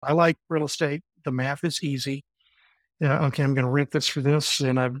I like real estate. The math is easy. Okay, I'm going to rent this for this.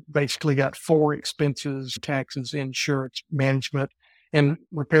 And I've basically got four expenses: taxes, insurance, management, and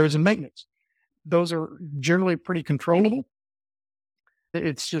repairs and maintenance. Those are generally pretty controllable.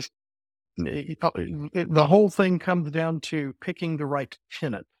 It's just the whole thing comes down to picking the right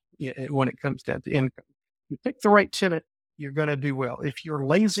tenant when it comes down to income. You pick the right tenant, you're going to do well. If you're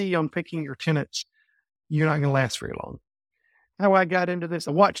lazy on picking your tenants, you're not going to last very long. How I got into this,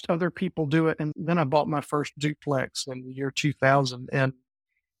 I watched other people do it, and then I bought my first duplex in the year 2000 and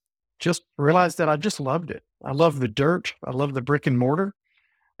just realized that I just loved it. I love the dirt. I love the brick and mortar,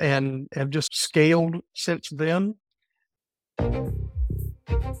 and have just scaled since then.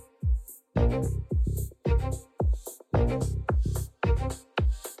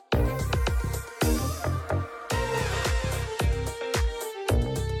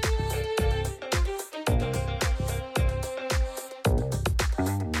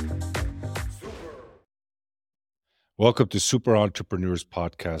 Welcome to Super Entrepreneurs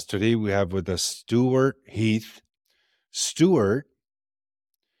Podcast. Today we have with us Stewart Heath. Stewart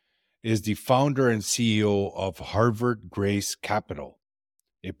is the founder and CEO of Harvard Grace Capital,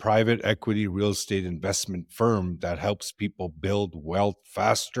 a private equity real estate investment firm that helps people build wealth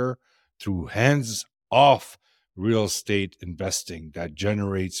faster through hands-off real estate investing that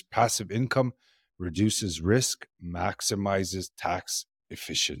generates passive income, reduces risk, maximizes tax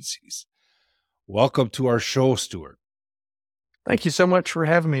efficiencies. Welcome to our show, Stewart. Thank you so much for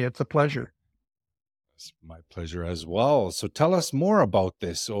having me. It's a pleasure. It's my pleasure as well. So tell us more about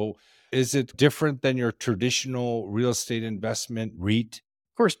this. So is it different than your traditional real estate investment REIT?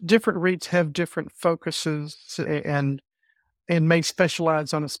 Of course, different REITs have different focuses and may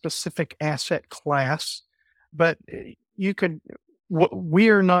specialize on a specific asset class, but we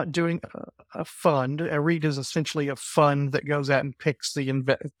are not doing a fund. A REIT is essentially a fund that goes out and picks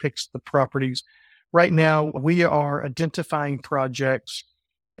the properties. Right now, we are identifying projects,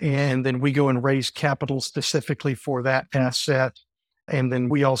 and then we go and raise capital specifically for that asset. And then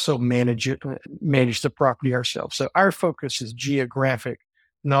we also manage the property ourselves. So our focus is geographic,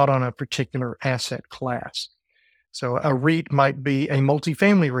 not on a particular asset class. So a REIT might be a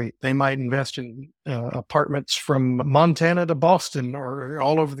multifamily REIT. They might invest in apartments from Montana to Boston or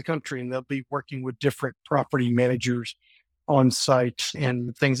all over the country, and they'll be working with different property managers on site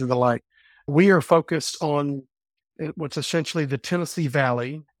and things of the like. We are focused on what's essentially the Tennessee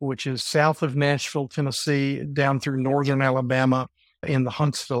Valley, which is south of Nashville, Tennessee, down through northern Alabama in the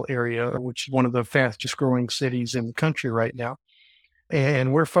Huntsville area, which is one of the fastest growing cities in the country right now.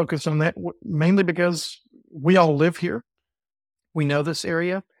 And we're focused on that mainly because we all live here. We know this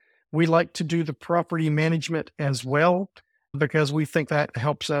area. We like to do the property management as well because we think that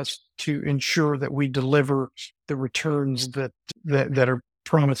helps us to ensure that we deliver the returns that are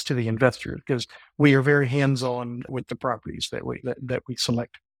promised to the investors, because we are very hands-on with the properties that we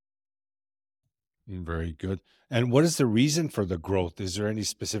select. Very good. And what is the reason for the growth? Is there any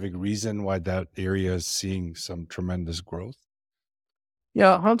specific reason why that area is seeing some tremendous growth?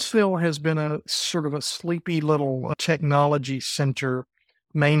 Yeah, Huntsville has been a sort of a sleepy little technology center.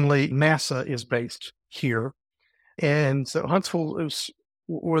 Mainly NASA is based here. And so Huntsville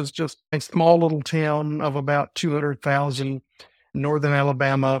was just a small little town of about 200,000, northern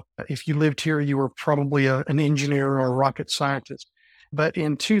Alabama. If you lived here, you were probably an engineer or a rocket scientist. But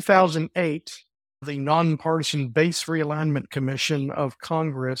in 2008, the Nonpartisan Base Realignment Commission of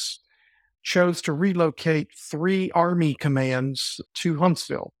Congress chose to relocate 3 Army commands to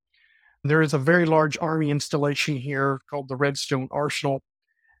Huntsville. There is a very large Army installation here called the Redstone Arsenal,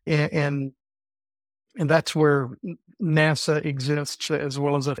 and that's where NASA exists, as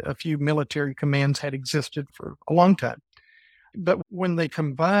well as a few military commands had existed for a long time. But when they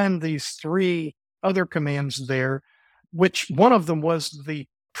combined these 3 other commands there, which one of them was the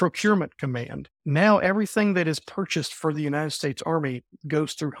procurement command, now everything that is purchased for the United States Army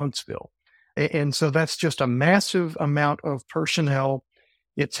goes through Huntsville. And so that's just a massive amount of personnel.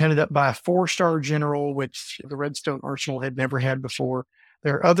 It's headed up by a 4-star general, which the Redstone Arsenal had never had before.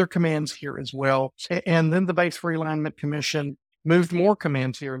 There are other commands here as well. And then the Base Realignment Commission moved more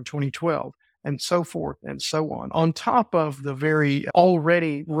commands here in 2012. And so forth and so on top of the very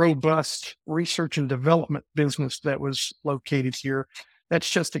already robust research and development business that was located here. That's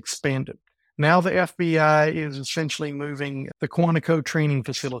just expanded. Now the FBI is essentially moving the Quantico training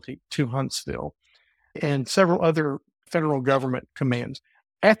facility to Huntsville and several other federal government commands.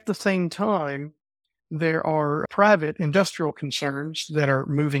 At the same time, there are private industrial concerns that are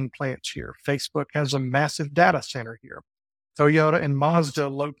moving plants here. Facebook has a massive data center here. Toyota and Mazda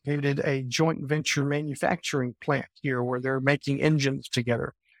located a joint venture manufacturing plant here where they're making engines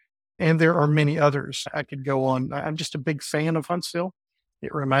together. And there are many others I could go on. I'm just a big fan of Huntsville.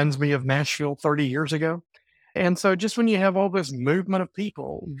 It reminds me of Nashville 30 years ago. And so just when you have all this movement of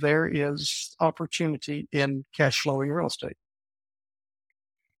people, there is opportunity in cash flowing real estate.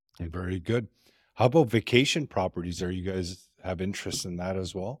 Very good. How about vacation properties? Are you guys have interest in that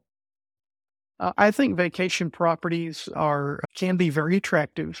as well? I think vacation properties are can be very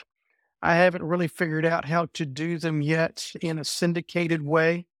attractive. I haven't really figured out how to do them yet in a syndicated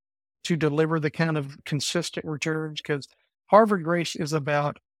way to deliver the kind of consistent returns because Harvard Grace is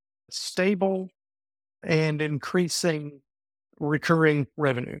about stable and increasing recurring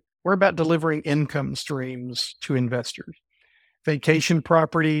revenue. We're about delivering income streams to investors. Vacation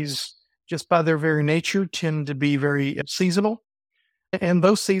properties, just by their very nature, tend to be very seasonal. And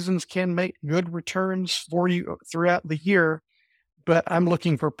those seasons can make good returns for you throughout the year. But I'm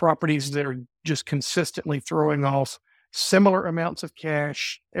looking for properties that are just consistently throwing off similar amounts of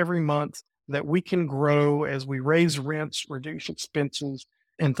cash every month that we can grow as we raise rents, reduce expenses,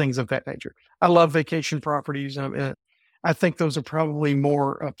 and things of that nature. I love vacation properties. I think those are probably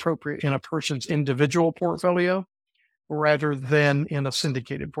more appropriate in a person's individual portfolio rather than in a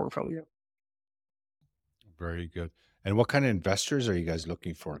syndicated portfolio. Very good. And what kind of investors are you guys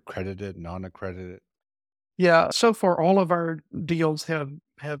looking for? Accredited, non-accredited? Yeah, so far all of our deals have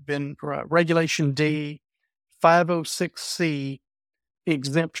been Regulation D, 506C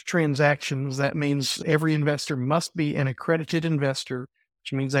exempt transactions. That means every investor must be an accredited investor,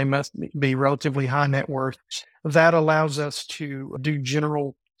 which means they must be relatively high net worth. That allows us to do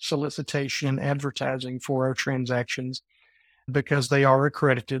general solicitation and advertising for our transactions because they are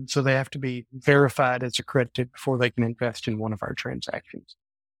accredited. So they have to be verified as accredited before they can invest in one of our transactions.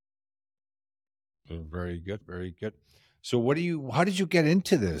 Very good. Very good. So how did you get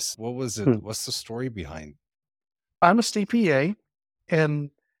into this? What was it? Hmm. What's the story behind? I'm a CPA and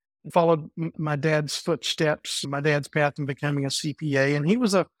followed my dad's footsteps, my dad's path in becoming a CPA. And he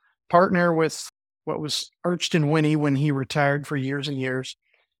was a partner with what was Ernst and Winnie when he retired for years and years.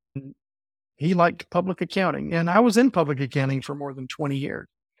 And he liked public accounting, and I was in public accounting for more than 20 years.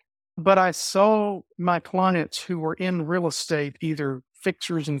 But I saw my clients who were in real estate, either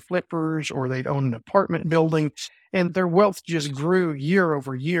fixers and flippers, or they'd own an apartment building, and their wealth just grew year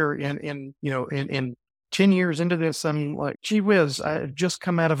over year. In 10 years into this, I'm like, gee whiz, I've just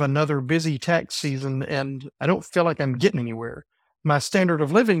come out of another busy tax season and I don't feel like I'm getting anywhere. My standard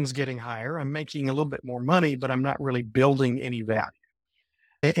of living is getting higher. I'm making a little bit more money, but I'm not really building any value.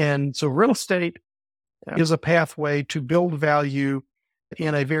 And so real estate is a pathway to build value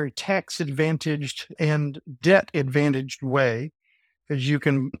in a very tax advantaged and debt advantaged way. Because you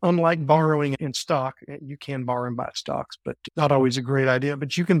can, unlike borrowing in stock, you can borrow and buy stocks, but not always a great idea.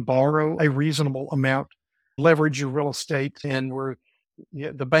 But you can borrow a reasonable amount, leverage your real estate, and where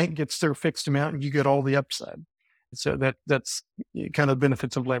the bank gets their fixed amount and you get all the upside. So that's kind of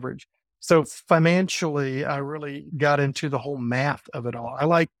benefits of leverage. So financially, I really got into the whole math of it all. I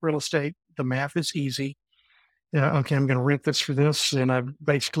like real estate. The math is easy. Okay, I'm going to rent this for this. And I've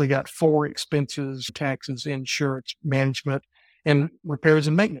basically got four expenses: taxes, insurance, management, and repairs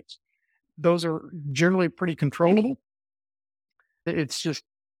and maintenance. Those are generally pretty controllable. It's just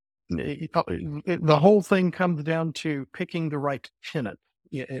the whole thing comes down to picking the right tenant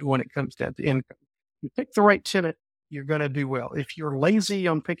when it comes down to income. You pick the right tenant, you're going to do well. If you're lazy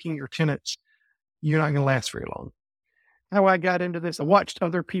on picking your tenants, you're not going to last very long. How I got into this, I watched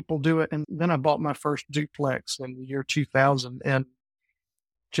other people do it, and then I bought my first duplex in the year 2000 and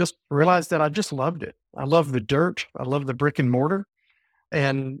just realized that I just loved it. I love the dirt. I love the brick and mortar,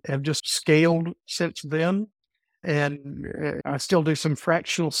 and have just scaled since then. And I still do some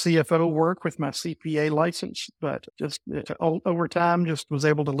fractional CFO work with my CPA license, but just over time, just was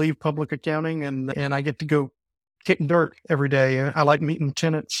able to leave public accounting and I get to go kick dirt every day. I like meeting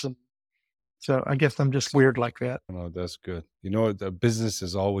tenants. And so I guess I'm just weird like that. Oh, that's good. The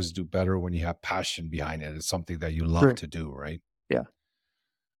businesses always do better when you have passion behind it. It's something that you love Sure. to do, right? Yeah,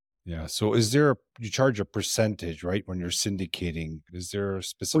 Yeah. So you charge a percentage, right? When you're syndicating, is there a we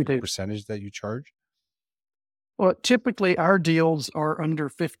specific do. percentage that you charge? Well, typically our deals are under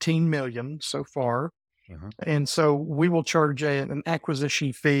 15 million so far. Uh-huh. And so we will charge an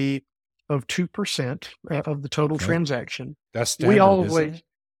acquisition fee of 2% of the total Okay. transaction. That's We standard, isn't always, it?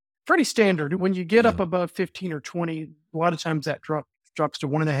 pretty standard. When you get up Yeah. above 15 or 20, a lot of times that drops to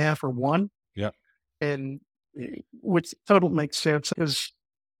 1.5 or 1. Yeah. And which total makes sense because,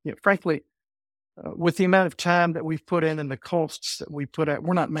 frankly, with the amount of time that we've put in and the costs that we put out,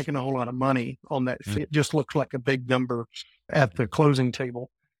 we're not making a whole lot of money on that fee. It just looks like a big number at the closing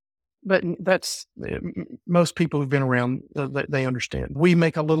table. But that's most people who've been around, they understand. We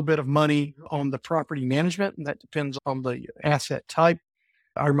make a little bit of money on the property management, and that depends on the asset type.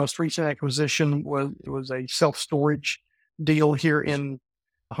 Our most recent acquisition was a self storage deal here in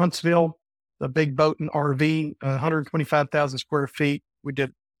Huntsville, a big boat and RV, 125,000 square feet. We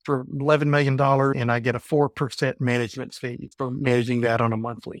did for $11 million, and I get a 4% management fee for managing that on a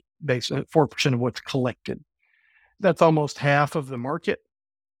monthly basis, 4% of what's collected. That's almost half of the market.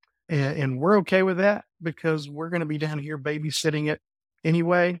 And we're okay with that because we're going to be down here babysitting it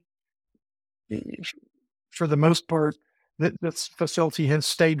anyway. For the most part, this facility has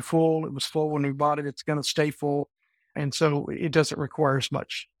stayed full. It was full when we bought it. It's going to stay full. And so it doesn't require as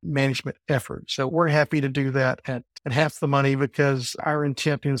much management effort. So we're happy to do that at half the money because our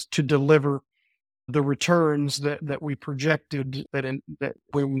intent is to deliver the returns that we projected that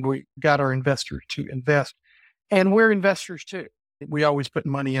when we got our investors to invest. And we're investors too. We always put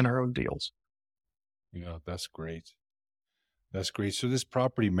money in our own deals. Yeah, that's great. That's great. So this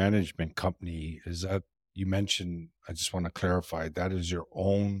property management company, is that you mentioned, I just want to clarify, that is your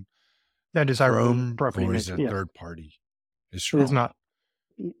own That is our own firm property or is it management. Yes, third party? It's it your is own. not.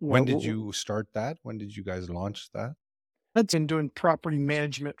 When did you start that? When did you guys launch that? I've been doing property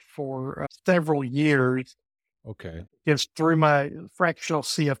management for several years. Okay. It's through my fractional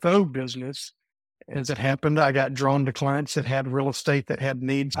CFO business. As it happened, I got drawn to clients that had real estate that had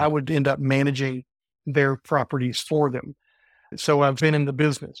needs. I would end up managing their properties for them. So I've been in the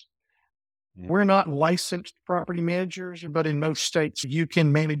business. We're not licensed property managers, but in most states, you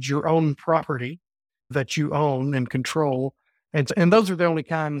can manage your own property that you own and control. And those are the only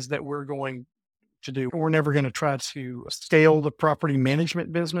kinds that we're going to do. We're never going to try to scale the property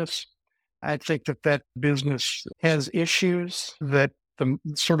management business. I think that business has issues, that the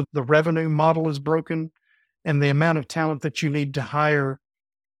sort of the revenue model is broken, and the amount of talent that you need to hire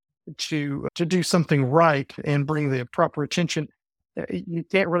to do something right and bring the proper attention, you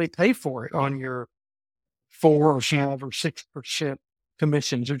can't really pay for it on your 4 or 5 or 6%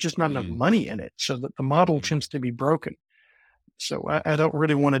 commissions. There's just not enough money in it, so that the model tends to be broken. So I don't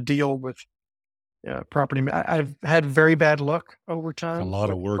really want to deal with property. I've had very bad luck over time. A lot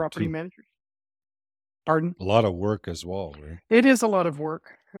of work property too. managers. Pardon? A lot of work as well, right? It is a lot of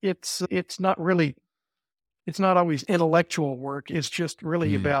work. It's not really. It's not always intellectual work. It's just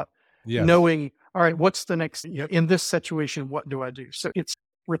really about Yes. knowing. All right, what's the next? In this situation, what do I do? So it's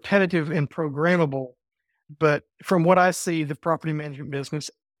repetitive and programmable. But from what I see, the property management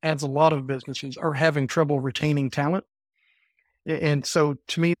business, as a lot of businesses, are having trouble retaining talent. And so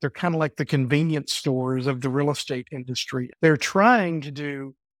to me, they're kind of like the convenience stores of the real estate industry. They're trying to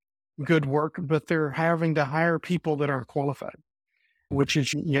do good work, but they're having to hire people that aren't qualified, which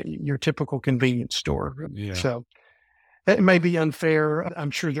is your typical convenience store. Yeah. So it may be unfair.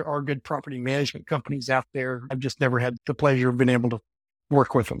 I'm sure there are good property management companies out there. I've just never had the pleasure of being able to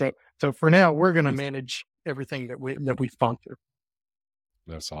work with them. So for now, we're going to manage everything that we sponsor.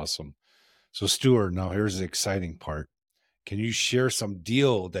 That's awesome. So Stewart, now here's the exciting part. Can you share some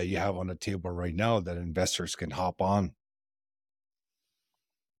deal that you have on the table right now that investors can hop on?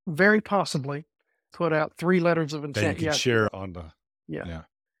 Very possibly put out 3 letters of That intent. you can share on the Yeah.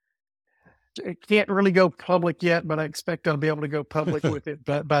 It can't really go public yet, but I expect I'll be able to go public with it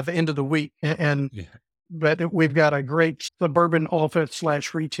by the end of the week. But we've got a great suburban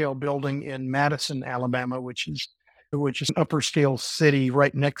office/retail building in Madison, Alabama, which is an upper scale city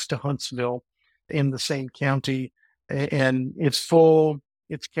right next to Huntsville in the same county. And it's full,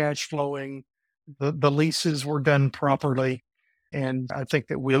 it's cash flowing. The leases were done properly. And I think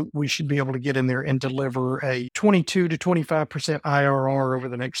that we should be able to get in there and deliver a 22 to 25% IRR over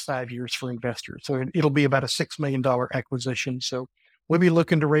the next 5 years for investors. So it'll be about a $6 million acquisition. So we'll be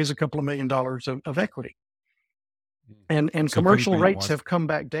looking to raise a couple of $1 million of equity. And so commercial rates have come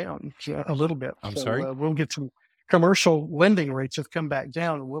back down a little bit. I'm sorry? We'll get some commercial lending rates have come back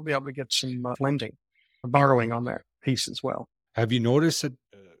down, and we'll be able to get some borrowing on that piece as well. Have you noticed a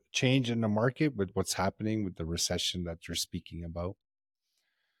change in the market with what's happening with the recession that you're speaking about?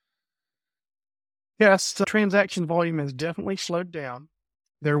 Yes, the transaction volume has definitely slowed down.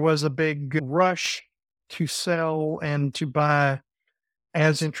 There was a big rush to sell and to buy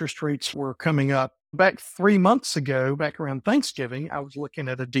as interest rates were coming up. Back 3 months ago, back around Thanksgiving, I was looking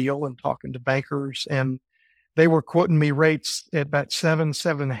at a deal and talking to bankers, and they were quoting me rates at about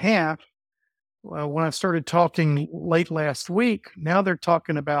 7.5. Well, when I started talking late last week, now they're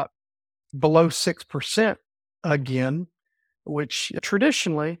talking about below 6% again, which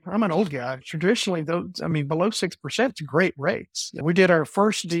traditionally, I'm an old guy. Traditionally, below 6% is great rates. We did our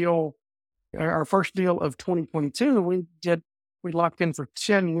first deal of 2022. We did we locked in for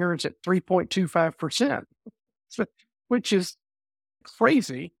 10 years at 3.25%, which is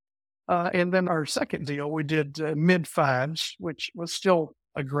crazy. And then our second deal, we did mid fives, which was still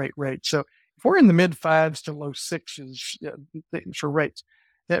a great rate. So if we're in the mid fives to low sixes for rates,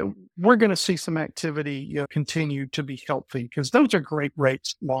 we're going to see some activity continue to be healthy because those are great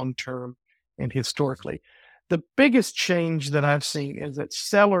rates long term and historically. The biggest change that I've seen is that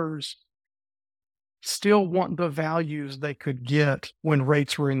sellers still want the values they could get when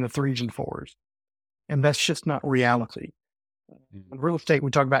rates were in the threes and fours. And that's just not reality. In real estate,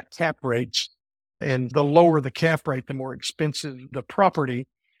 we talk about cap rates, and the lower the cap rate, the more expensive the property.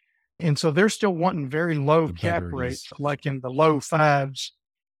 And so they're still wanting very low cap rates, like in the low fives,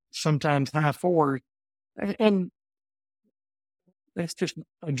 sometimes high fours. And that's just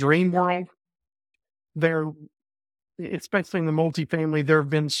a dream world. There, especially in the multifamily, there have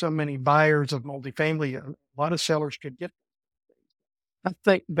been so many buyers of multifamily, a lot of sellers could get. I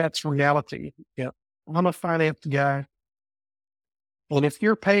think that's reality. Yeah. I'm a finance guy. And if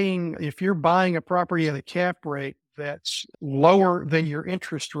you're buying a property at a cap rate that's lower than your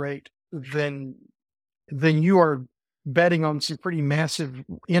interest rate, then you are betting on some pretty massive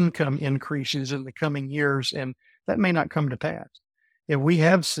income increases in the coming years, and that may not come to pass. And we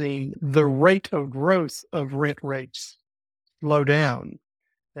have seen the rate of growth of rent rates slow down.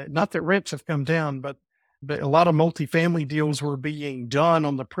 Not that rents have come down, but a lot of multifamily deals were being done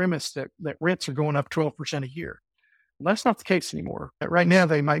on the premise that rents are going up 12% a year. That's not the case anymore. Right now,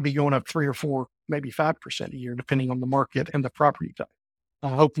 they might be going up 3 or 4, maybe 5% a year, depending on the market and the property type. I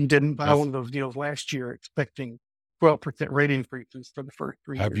hope you didn't buy one of those deals last year expecting 12% rate increases for the first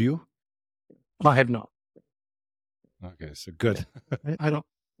 3 years. Have you? I have not. Okay, so good. I don't.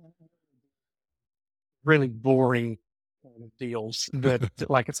 Really boring deals that,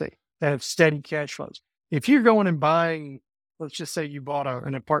 like I say, that have steady cash flows. If you're going and buying, let's just say you bought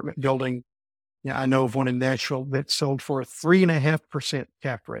an apartment building. Yeah, I know of one in Nashville that sold for a 3.5%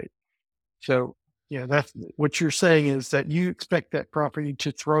 cap rate. So, that's what you're saying is that you expect that property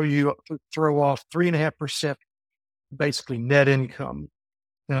to throw off 3.5%, basically net income.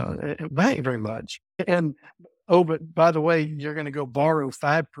 That ain't very much. And but by the way, you're going to go borrow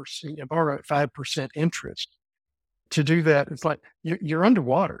 5% interest. To do that, it's like you're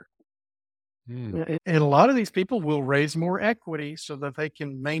underwater. And a lot of these people will raise more equity so that they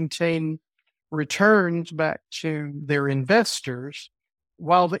can maintain returns back to their investors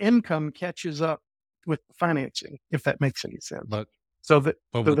while the income catches up with the financing, if that makes any sense. So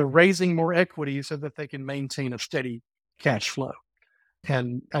they're raising more equity so that they can maintain a steady cash flow.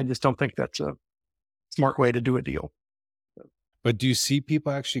 And I just don't think that's a smart way to do a deal. But do you see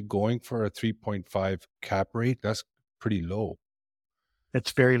people actually going for a 3.5 cap rate? That's pretty low.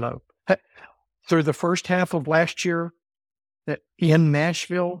 It's very low. Through the first half of last year, in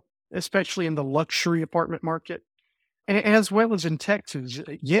Nashville, especially in the luxury apartment market, as well as in Texas,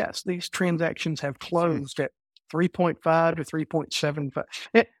 yes, these transactions have closed at 3.5 to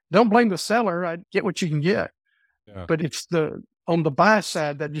 3.75. Don't blame the seller. I get what you can get. Yeah. But it's on the buy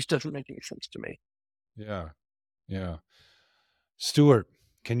side, that just doesn't make any sense to me. Yeah. Yeah. Stewart,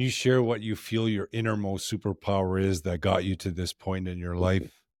 can you share what you feel your innermost superpower is that got you to this point in your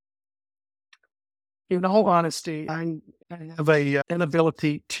life? In all honesty, I have an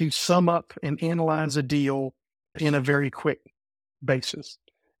ability to sum up and analyze a deal in a very quick basis.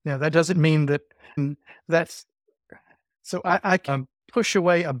 Now, that doesn't mean that's so I can push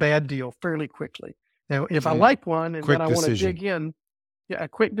away a bad deal fairly quickly. Now, if I like one and then I want to dig in, a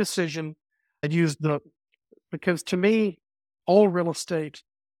quick decision, I'd use because to me, all real estate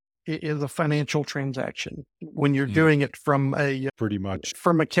is a financial transaction when you're doing it from pretty much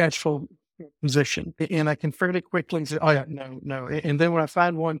from a cash flow position. And I can fairly quickly say, oh yeah, no. And then when I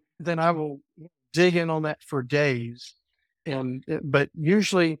find one, then I will dig in on that for days. But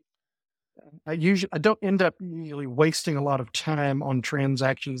usually I don't end up really wasting a lot of time on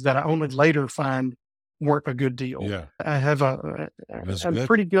transactions that I only later find weren't a good deal. Yeah. I'm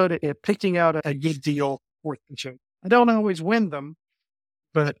pretty good at picking out a good deal worth pursuing. I don't always win them,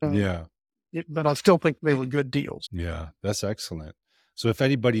 but but I still think they were good deals. Yeah, that's excellent. So if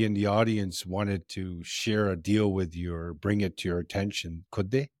anybody in the audience wanted to share a deal with you or bring it to your attention,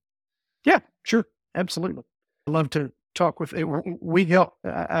 could they? Yeah, sure. Absolutely. I'd love to talk with we help.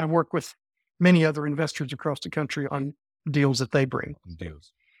 I work with many other investors across the country on deals that they bring.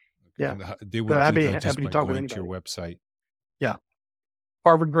 Deals. Okay. Yeah. And they would I'd be happy to talk with anybody. Your website. Yeah.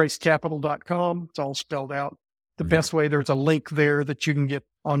 HarvardGraceCapital.com. It's all spelled out. The best way, there's a link there that you can get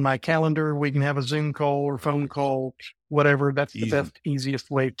on my calendar. We can have a Zoom call or phone call, whatever. That's the best,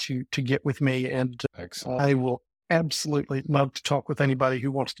 easiest way to get with me. And I will absolutely love to talk with anybody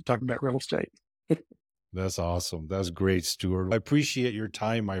who wants to talk about real estate. That's awesome. That's great, Stuart. I appreciate your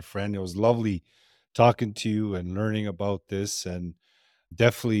time, my friend. It was lovely talking to you and learning about this. And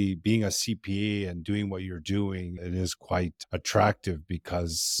definitely being a CPA and doing what you're doing, it is quite attractive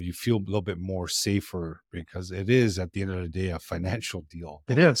because you feel a little bit more safer because it is at the end of the day a financial deal.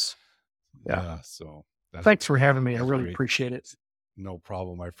 It is. Yeah. Yeah. So Thanks for having me. I that's really great. appreciate it. No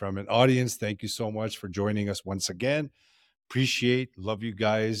problem, my friend. And audience, thank you so much for joining us once again. Appreciate, love you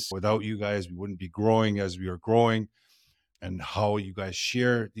guys. Without you guys, we wouldn't be growing as we are growing. And how you guys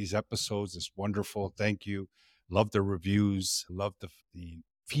share these episodes is wonderful. Thank you. Love the reviews. Love the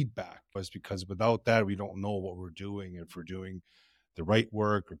feedback. It's because without that, we don't know what we're doing, if we're doing the right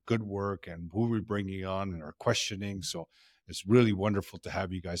work or good work and who we're bringing on and our questioning. So it's really wonderful to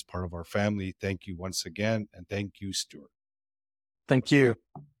have you guys part of our family. Thank you once again. And thank you, Stuart. Thank you.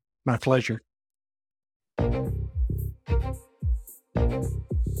 My pleasure.